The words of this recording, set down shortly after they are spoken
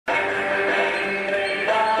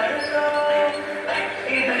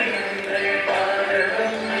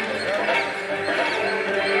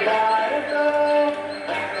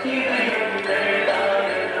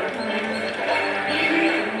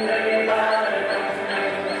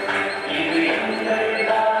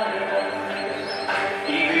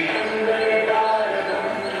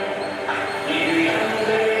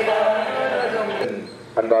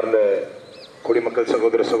அன்பார்ந்த குடிமக்கள்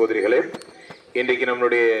சகோதர சகோதரிகளே, இன்றைக்கு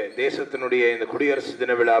நம்முடைய தேசத்தினுடைய இந்த குடியரசு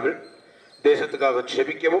தின விழாவில் தேசத்துக்காக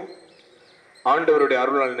ஜெபிக்கவும் ஆண்டவருடைய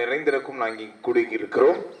அருளால் நிறைந்திருக்கும் நாங்கள்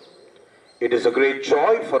கூடியிருக்கிறோம். It is a great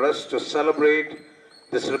joy for us to celebrate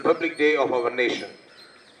this Republic Day of our nation.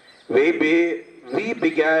 We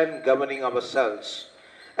began governing ourselves,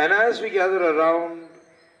 and as we gather around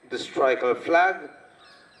this tricolor flag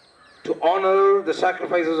to honor the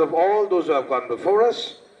sacrifices of all those who have gone before us,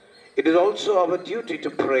 it is also our duty to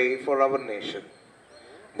pray for our nation.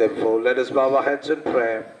 Therefore, let us bow our heads in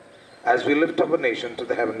prayer as we lift up our nation to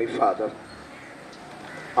the Heavenly Father.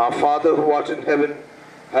 Our Father who art in heaven,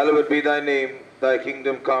 hallowed be thy name. Thy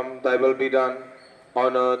kingdom come, thy will be done,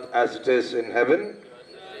 on earth as it is in heaven.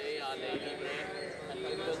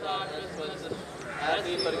 As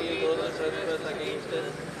we forgive those who trespass against us,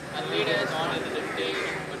 and lead us not into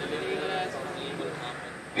temptation, but deliver us from evil. Amen.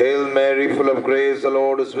 Hail Mary, full of grace, the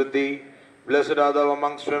Lord is with thee. Blessed art thou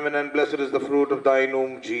amongst women, and blessed is the fruit of thy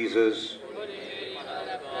womb, Jesus.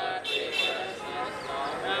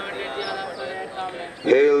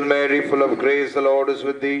 Hail Mary, full of grace, the Lord is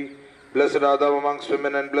with thee. Blessed art thou amongst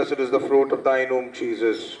women, and blessed is the fruit of thy womb,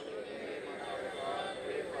 Jesus.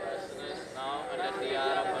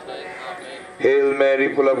 Hail Mary,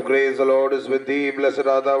 full of grace, the Lord is with thee. Blessed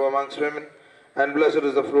art thou amongst women, and blessed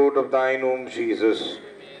is the fruit of thy womb, Jesus.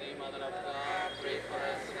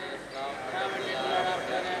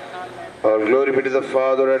 All glory be to the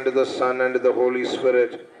Father, and to the Son, and to the Holy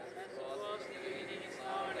Spirit.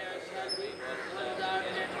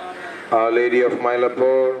 Our Lady of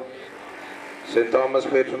Mylapore, St. Thomas,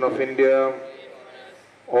 patron of India,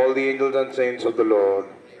 all the angels and saints of the Lord.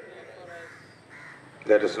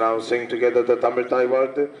 Let us now sing together the Tamil Thai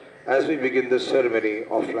Varthu as we begin the ceremony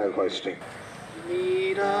of flag hoisting.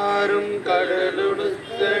 நீராறும்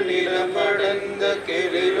கடலுடுத்த நிலமடந்த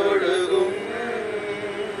கெளிலொழுகும்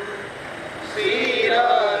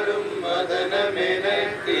சீராரும் மதனமென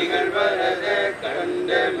திகழ்வரத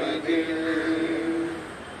கண்டமகிழ்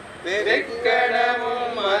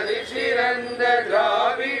பெருக்கணமும் அதிசிறந்த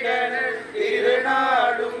திராவிடனர்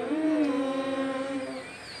திருநாடும்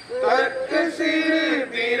தக்க சிறு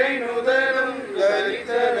பிறை நுதலும்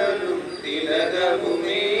தரித்தனலும்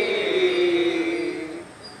திலகமுமே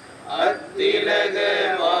அத்திலக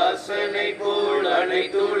வாசனை போல்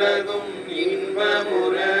அனைத்துலகும்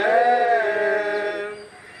இன்பமுற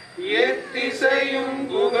எத்திசையும்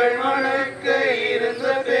புகழ் மணக்க இருந்த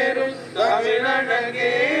பெரும்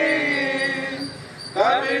தமிழனகே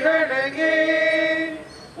தமிழனகே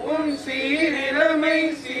உன் சீரிழமை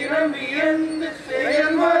சிரமியந்து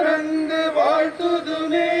செயல் மறந்து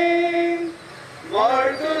வாழ்த்துதுமே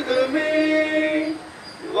வாழ்த்துதுமே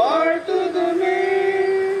வாழ்த்துதுமே.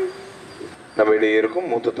 நம்மிடையே இருக்கும்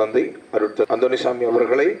மூத்த தந்தை அருட்த அந்தோனிசாமி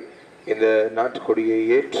அவர்களை இந்த நாட்டுக்கொடியை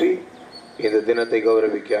ஏற்றி இந்த தினத்தை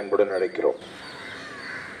கௌரவிக்க அன்புடன் அழைக்கிறோம்.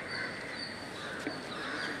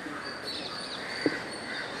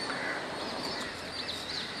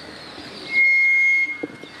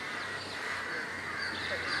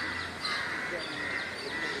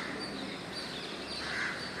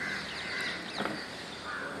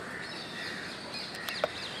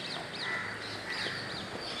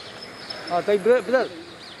 brother.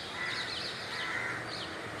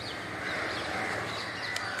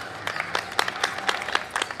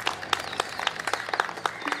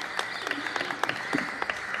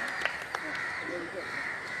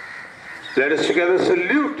 Let us together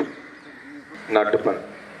salute Natapan.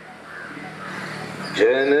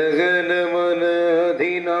 Janagana mana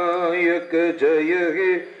adhinayak jaya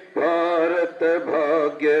he Bharat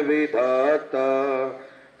bhagya vidhata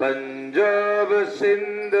Punjab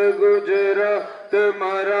Sindh Gujarat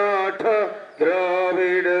Maratha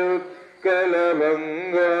Dravida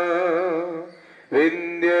Kalabanga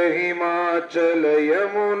Vindhya Himachala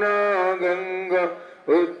Yamuna Ganga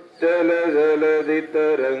Uttala Jaladi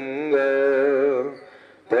Taranga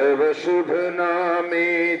Tava Shubha Name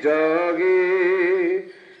Jage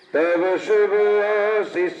Tava Shubha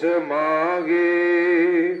Asis Mage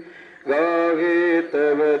Gage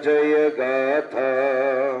Tava Jaya Gatha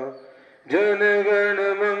Janagana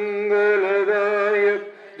Mangaladayak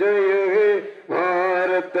Jaya He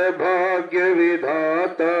Bharat Bhagya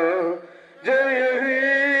Vidhata Jaya He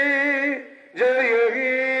Jaya He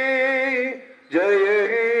Jaya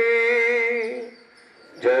He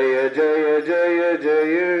Jaya Jaya Jaya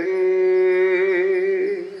Jaya He.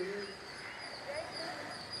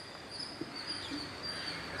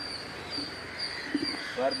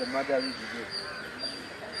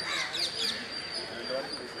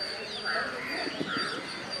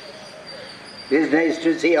 It's nice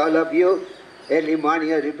to see all of you early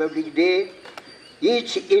morning of Republic Day,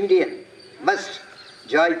 each Indian must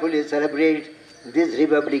joyfully celebrate this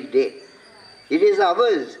Republic Day. It is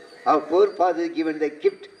ours, our forefathers given the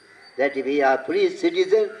gift that we are free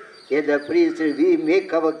citizens, and the free citizens we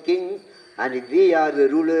make our king, and we are the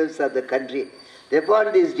rulers of the country. Therefore,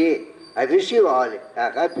 on this day, I wish you all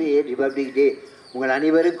a happy Republic Day. உங்கள்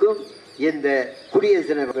அனைவருக்கும் இந்த குடியரசு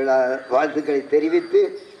தின விழா வாழ்த்துக்களை தெரிவித்து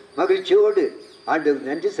மகிழ்ச்சியோடு ஆண்டவருக்கு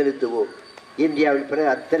நன்றி செலுத்துவோம். இந்தியாவில் பிற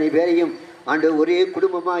அத்தனை பேரையும் ஆண்டவர் ஒரே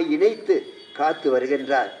குடும்பமாக இணைத்து காத்து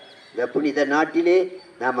வருகின்றார். இந்த புனித நாட்டிலே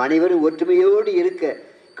நாம் அனைவரும் ஒற்றுமையோடு இருக்க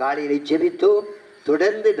காலையிலே செபித்தோம்.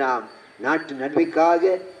 தொடர்ந்து நாம் நாட்டு நன்மைக்காக,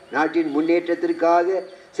 நாட்டின் முன்னேற்றத்திற்காக,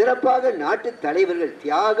 சிறப்பாக நாட்டு தலைவர்கள்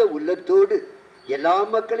தியாக உள்ளத்தோடு எல்லா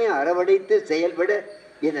மக்களையும் அரவணைத்து செயல்பட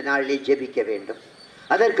இந்த நாளிலே ஜெபிக்க வேண்டும்.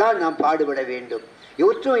 அதற்காக நாம் பாடுபட வேண்டும்.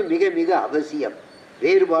 ஒற்றுமை மிக மிக அவசியம்.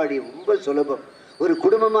 வேறுபாடு ரொம்ப சுலபம். ஒரு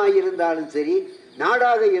குடும்பமாக இருந்தாலும் சரி,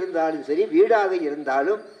 நாடாக இருந்தாலும் சரி, வீடாக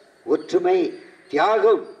இருந்தாலும் ஒற்றுமை,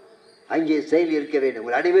 தியாகம் அங்கே செயல் இருக்க வேண்டும்.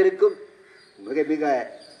 உங்கள் அனைவருக்கும் மிக மிக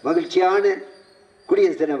மகிழ்ச்சியான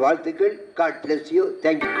குடியரசு தின வாழ்த்துக்கள். God bless you.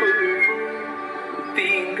 Thank you.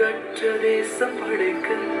 தீங்கற்ற தேசம் படைக்க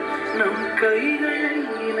நம் கைகளை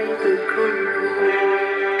இணைத்துக் கொள்வோம்.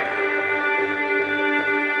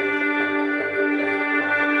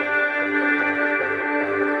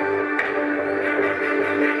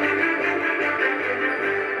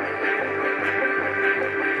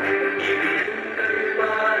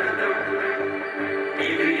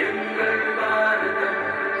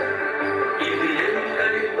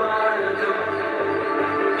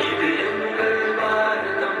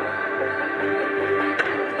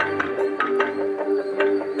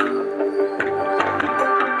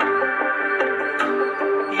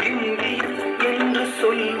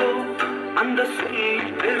 அந்த சொல்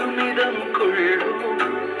பெருமிதம் கொள்வோம்.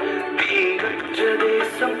 தீங்கற்ற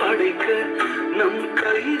தேசம் படைக்க நம்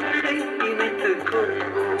கைகளை இணைத்துக்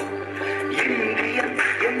கொள்வோம். இந்தியன்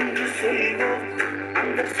என்று சொல்வோம்,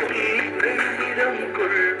 அந்த சொல் பெருமிதம்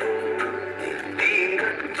கொள்வோம்.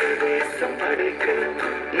 தீங்கற்ற தேசம் படைக்க